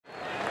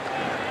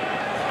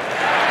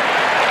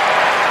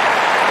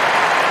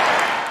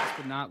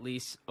not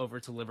least, over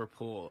to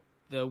Liverpool.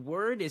 The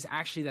word is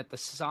actually that the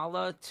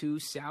Salah to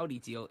Saudi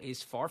deal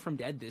is far from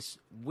dead this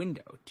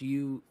window. Do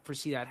you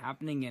foresee that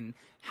happening, and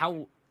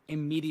how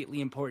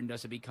immediately important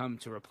does it become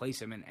to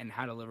replace him, and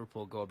how do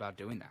Liverpool go about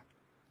doing that?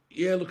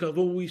 Yeah, look, I've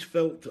always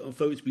felt,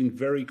 although it's been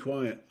very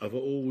quiet, I've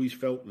always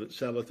felt that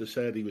Salah to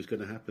Saudi was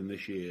going to happen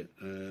this year.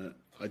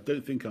 I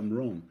don't think I'm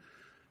wrong.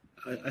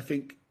 I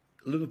think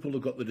Liverpool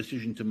have got the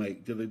decision to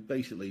make. Do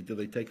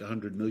they take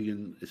 100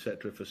 million,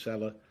 etc., for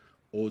Salah,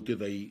 or do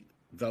they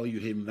value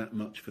him that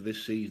much for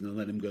this season and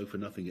let him go for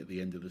nothing at the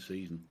end of the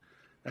season?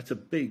 That's a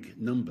big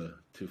number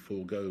to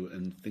forego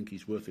and think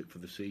he's worth it for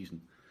the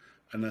season.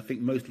 And I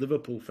think most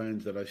Liverpool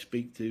fans that I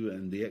speak to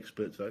and the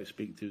experts that I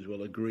speak to as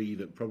well agree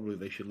that probably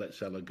they should let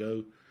Salah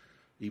go.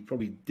 He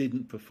probably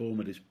didn't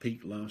perform at his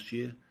peak last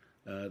year.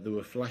 There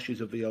were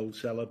flashes of the old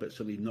Salah, but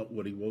certainly not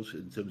what he was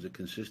in terms of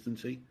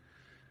consistency.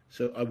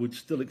 So I would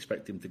still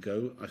expect him to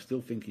go. I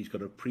still think he's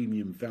got a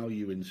premium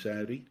value in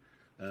Saudi,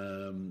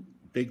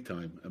 big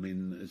time. I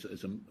mean,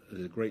 as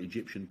a great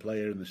Egyptian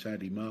player in the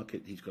Saudi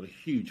market, he's got a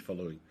huge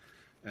following.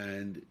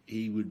 And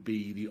he would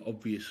be the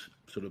obvious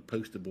sort of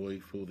poster boy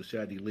for the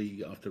Saudi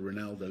league after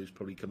Ronaldo's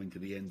probably coming to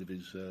the end of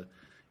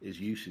his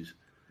uses.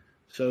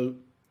 So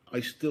I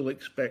still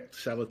expect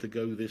Salah to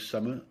go this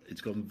summer.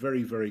 It's gone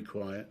very, very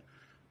quiet.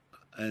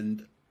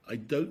 And I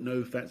don't know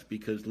if that's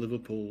because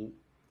Liverpool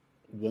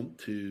want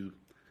to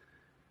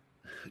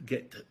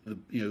get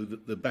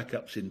the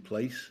backups in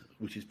place,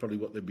 which is probably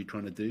what they'd be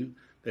trying to do.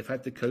 They've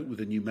had to cope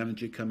with a new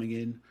manager coming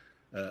in,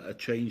 a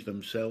change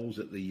themselves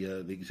at the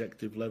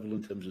executive level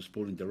in terms of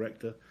sporting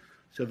director.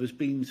 So there's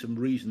been some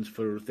reasons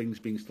for things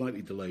being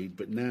slightly delayed,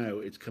 but now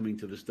it's coming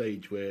to the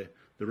stage where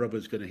the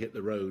rubber's going to hit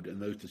the road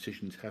and those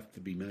decisions have to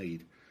be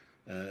made.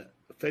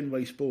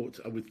 Fenway Sports,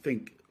 I would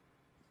think,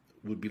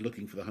 would be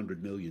looking for the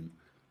 100 million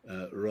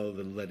rather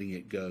than letting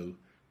it go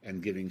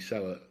and giving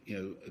Salah,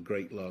 a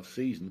great last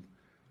season.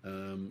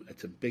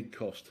 It's a big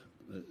cost,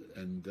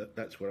 and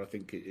that's where I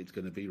think it's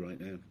going to be right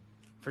now.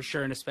 For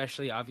sure, and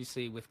especially,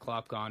 obviously, with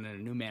Klopp gone and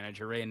a new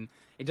manager in,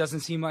 it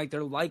doesn't seem like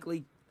they're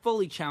likely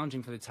fully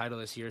challenging for the title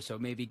this year, so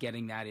maybe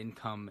getting that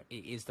income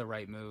is the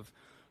right move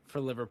for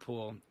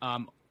Liverpool.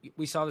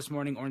 We saw this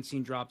morning,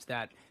 Ornstein dropped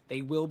that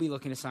they will be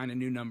looking to sign a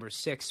new number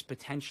 6,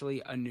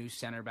 potentially a new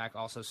center back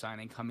also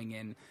signing coming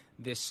in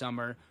this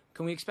summer.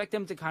 Can we expect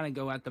them to kind of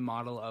go at the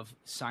model of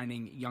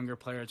signing younger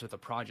players with a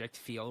project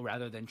feel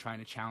rather than trying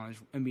to challenge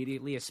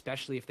immediately,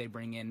 especially if they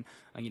bring in,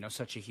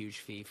 such a huge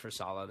fee for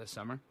Salah this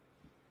summer?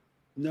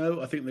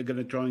 No, I think they're going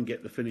to try and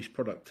get the finished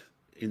product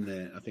in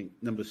there. I think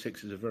number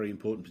 6 is a very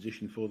important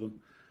position for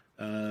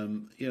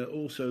them.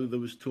 Also there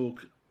was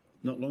talk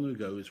not long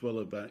ago as well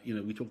about,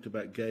 we talked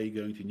about Gay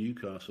going to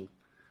Newcastle.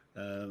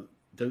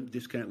 Don't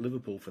discount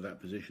Liverpool for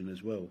that position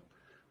as well.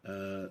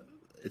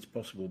 It's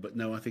possible, but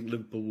no, I think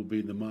Liverpool will be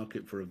in the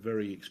market for a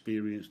very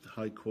experienced,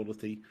 high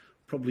quality,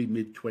 probably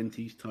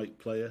mid-20s type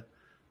player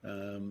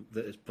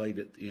that has played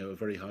at a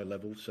very high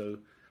level. So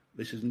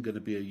this isn't going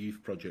to be a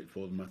youth project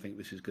for them. I think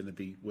this is going to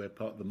be where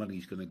part of the money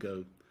is going to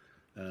go.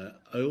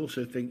 I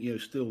also think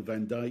still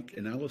Van Dijk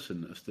and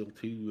Alisson are still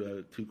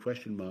two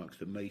question marks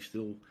that may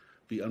still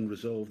be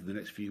unresolved in the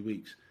next few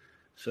weeks.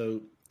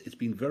 So it's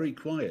been very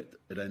quiet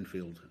at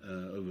Anfield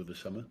over the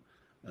summer.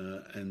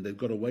 And they've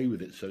got away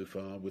with it so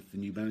far with the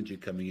new manager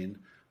coming in.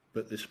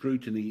 But the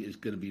scrutiny is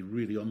going to be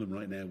really on them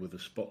right now with a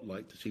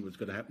spotlight to see what's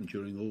going to happen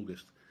during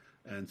August.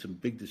 And some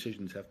big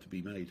decisions have to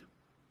be made.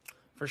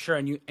 For sure.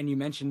 And you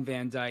mentioned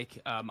Van Dijk.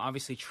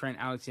 Obviously, Trent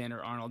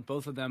Alexander-Arnold,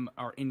 both of them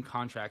are in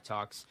contract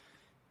talks.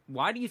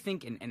 Why do you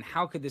think, and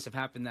how could this have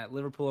happened, that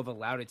Liverpool have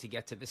allowed it to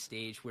get to the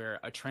stage where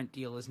a Trent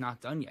deal is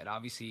not done yet?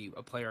 Obviously,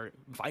 a player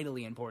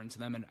vitally important to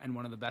them and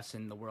one of the best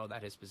in the world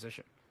at his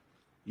position.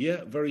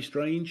 Yeah, very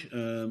strange.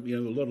 A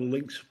lot of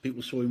links.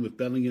 People saw him with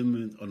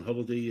Bellingham on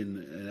holiday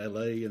in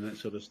LA and that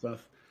sort of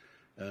stuff.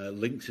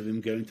 Links of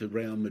him going to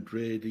Real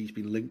Madrid. He's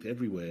been linked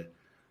everywhere.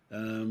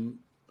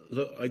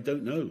 Look, I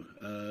don't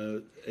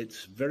know.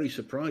 It's very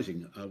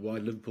surprising why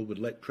Liverpool would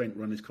let Trent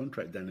run his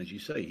contract down. As you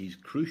say, he's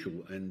crucial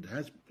and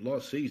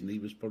last season he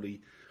was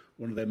probably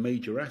one of their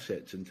major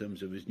assets in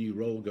terms of his new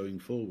role going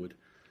forward.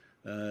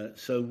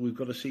 So we've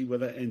got to see where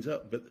that ends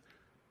up. But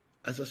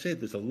as I said,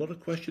 there's a lot of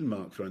question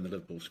marks around the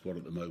Liverpool squad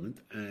at the moment,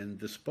 and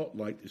the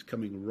spotlight is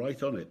coming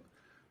right on it.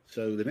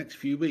 So the next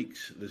few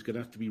weeks, there's going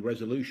to have to be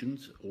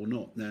resolutions or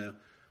not. Now,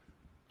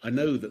 I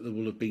know that there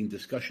will have been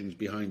discussions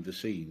behind the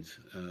scenes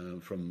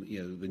from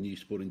the new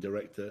sporting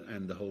director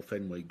and the whole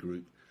Fenway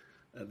group.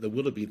 There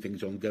will have been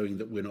things ongoing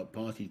that we're not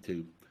party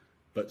to,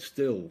 but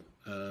still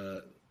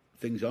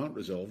things aren't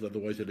resolved.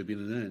 Otherwise, they'd have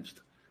been announced.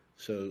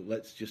 So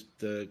let's just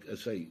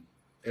say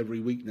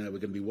every week now we're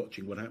going to be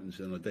watching what happens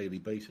on a daily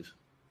basis.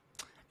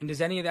 And does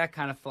any of that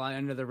kind of fly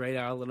under the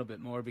radar a little bit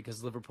more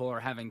because Liverpool are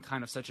having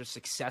kind of such a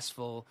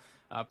successful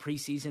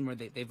preseason where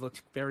they've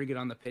looked very good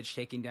on the pitch,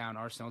 taking down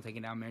Arsenal,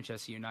 taking down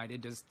Manchester United?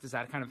 Does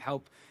that kind of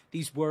help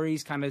these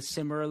worries kind of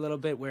simmer a little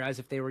bit? Whereas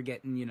if they were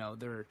getting,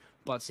 their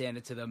butts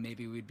handed to them,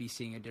 maybe we'd be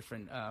seeing a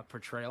different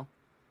portrayal?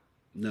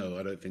 No,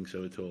 I don't think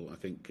so at all. I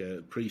think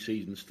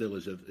pre-season still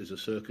is a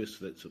circus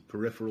that's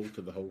peripheral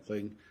to the whole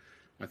thing.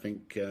 I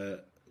think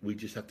we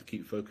just have to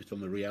keep focused on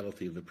the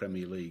reality of the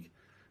Premier League.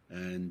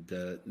 And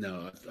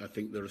no, I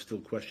think there are still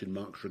question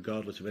marks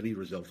regardless of any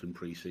result in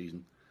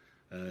pre-season.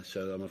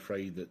 So I'm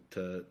afraid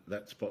that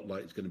that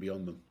spotlight is going to be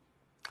on them.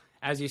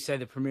 As you said,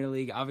 the Premier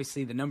League,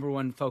 obviously the number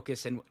one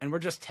focus, and we're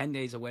just 10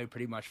 days away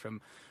pretty much from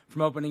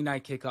opening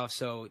night kickoff.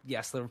 So,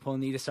 yes, Liverpool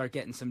need to start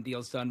getting some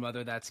deals done,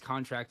 whether that's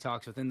contract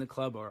talks within the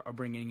club or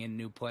bringing in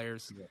new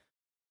players. Yeah.